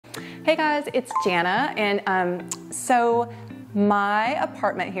Hey guys, it's Jana, and so my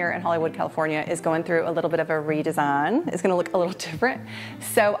apartment here in Hollywood, California is going through a little bit of a redesign. It's gonna look a little different.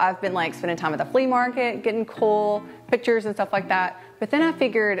 So I've been like spending time at the flea market, getting cool pictures and stuff like that. But then I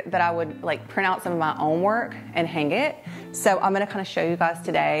figured that I would like print out some of my own work and hang it. So I'm gonna kind of show you guys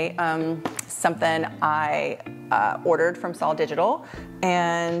today something I ordered from Saal Digital.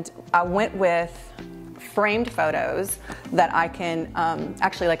 And I went with framed photos that I can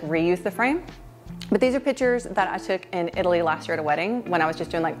actually like reuse the frame. But these are pictures that I took in Italy last year at a wedding when I was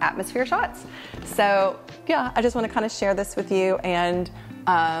just doing like atmosphere shots. So yeah, I just want to kind of share this with you and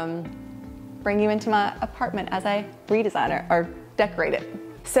bring you into my apartment as I redesign it or decorate it.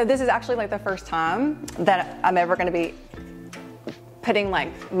 So this is actually like the first time that I'm ever going to be putting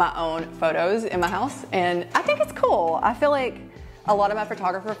like my own photos in my house, and I think it's cool. I feel like a lot of my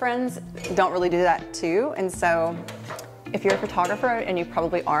photographer friends don't really do that too, and so if you're a photographer, and you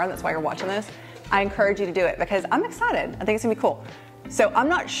probably are, that's why you're watching this, I encourage you to do it because I'm excited. I think it's gonna be cool. So I'm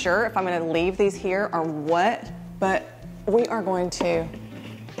not sure if I'm gonna leave these here or what, but we are going to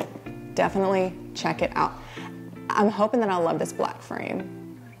definitely check it out. I'm hoping that I love this black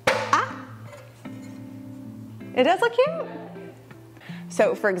frame. Ah! It does look cute.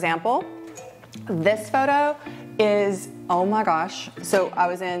 So for example, this photo is, oh my gosh. So I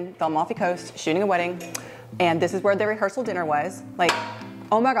was in the Amalfi Coast shooting a wedding, and this is where the rehearsal dinner was. Like,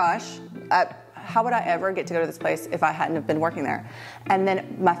 oh my gosh. How would I ever get to go to this place if I hadn't have been working there? And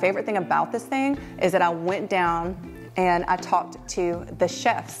then my favorite thing about this thing is that I went down and I talked to the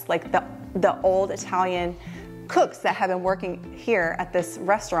chefs, like the old Italian cooks that have been working here at this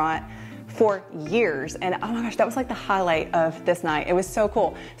restaurant for years. And oh my gosh, that was like the highlight of this night. It was so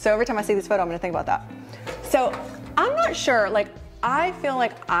cool. So every time I see this photo, I'm gonna think about that. So I'm not sure, like I feel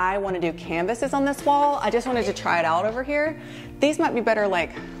like I wanna do canvases on this wall. I just wanted to try it out over here. These might be better like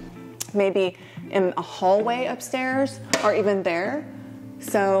maybe in a hallway upstairs or even there.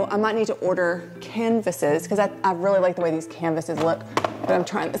 So I might need to order canvases because I really like the way these canvases look, but I'm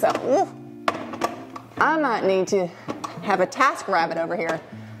trying this out. Ooh. I might need to have a task rabbit over here.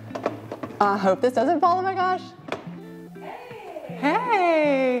 I hope this doesn't fall, oh my gosh. Hey!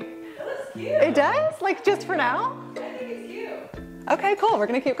 Hey! It looks cute. It does? Like just for now? I think it's cute. Okay, cool, we're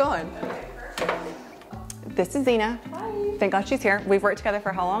gonna keep going. Okay, perfect. This is Zena. Hi. Thank God she's here. We've worked together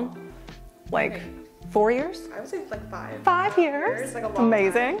for how long? Like 4 years? I would say like 5. 5 years. Like a long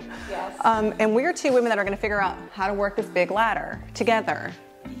Amazing. time. Yes. And we're two women that are gonna figure out how to work this big ladder together.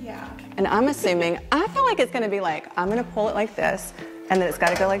 Yeah. And I'm assuming, I feel like it's gonna be like, I'm gonna pull it like this, and then it's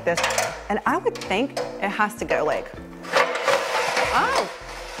gotta go like this. And I would think it has to go like, oh,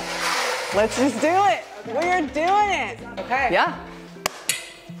 let's just do it. Okay. We're doing it. Okay. Yeah.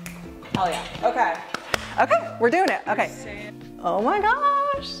 Hell yeah. Okay. Okay, we're doing it. Okay. Oh my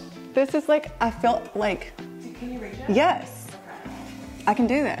gosh. This is like, I felt like, Can you reach it? yes, Okay. I can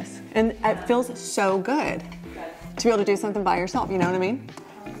do this. And it feels so good to be able to do something by yourself, you know what I mean?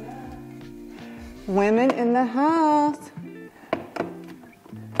 Oh, yeah. Women in the house.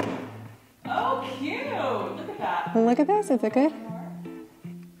 Oh, cute. Look at that. Look at this, is it good?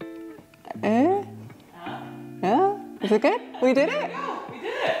 Eh? Yeah, is it good? We did it. Go. We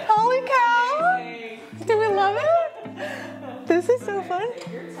did it. Holy cow. Amazing. Do we love it? This is so fun.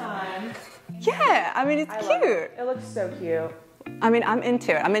 Take your time. Yeah, I mean, it's I cute. love it. It looks so cute. I mean, I'm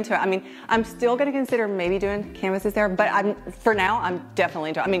into it. I'm into it. I mean, I'm still going to consider maybe doing canvases there, but for now, I'm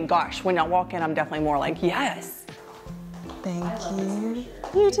definitely into it. I mean, gosh, when I walk in, I'm definitely more like, yes. Thank you.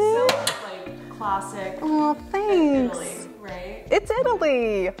 You It's do? so like classic. Oh, thanks. Italy, right? It's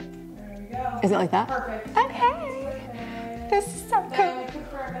Italy. There we go. Is it like that? Perfect. Okay. Perfect. This is so Then cool. we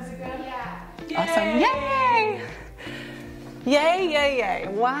confirm, is it good? Yeah. Awesome. Yay! Yay, yay, yay.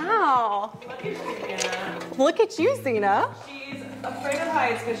 Wow. Look at you, Jana. Look at you, Zena. She's afraid of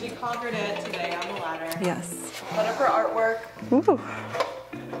heights because she conquered it today on the ladder. Yes. Put up her artwork. Ooh.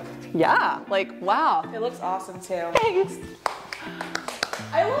 Yeah, like, wow. It looks awesome too. Thanks.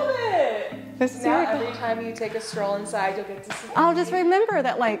 I love it. This is Now really cool. every time you take a stroll inside, you'll get to see. I'll just remember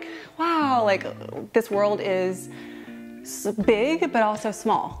that, like, wow, like, this world is big, but also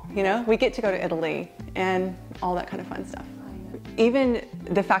small, you know? We get to go to Italy and all that kind of fun stuff. Even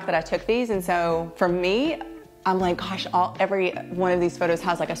the fact that I took these, and so for me, I'm like, gosh, every one of these photos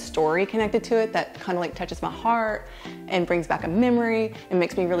has like a story connected to it that kind of like touches my heart and brings back a memory and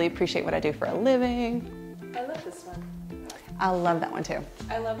makes me really appreciate what I do for a living. I love this one. I love that one too.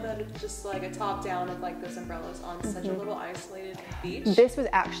 I love that it's just like a top down of like those umbrellas on such a little isolated beach. This was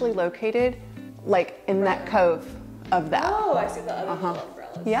actually located like in that cove of that. Oh, I see the other little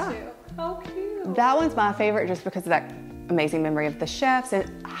umbrellas Yeah. too. How cute. That one's my favorite just because of that amazing memory of the chefs.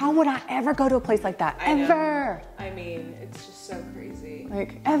 And how would I ever go to a place like that? Ever? I mean, it's just so crazy.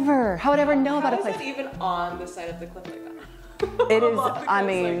 Like, ever. How would I ever know about a place? How is it even on the side of the cliff like that? It is, I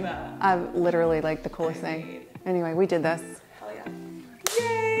mean, I'm literally like the coolest thing. Anyway, we did this. Hell yeah.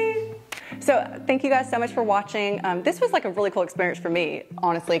 Yay! So thank you guys so much for watching. This was like a really cool experience for me,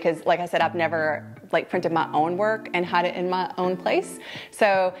 honestly, because like I said, I've never like printed my own work and had it in my own place.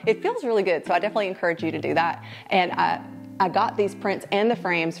 So it feels really good. So I definitely encourage you to do that. And I got these prints and the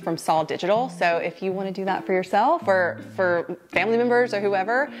frames from Saal Digital. So if you want to do that for yourself or for family members or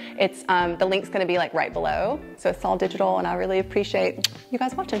whoever, it's the link's going to be like right below. So it's Saal Digital, and I really appreciate you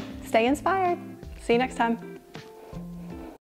guys watching. Stay inspired. See you next time.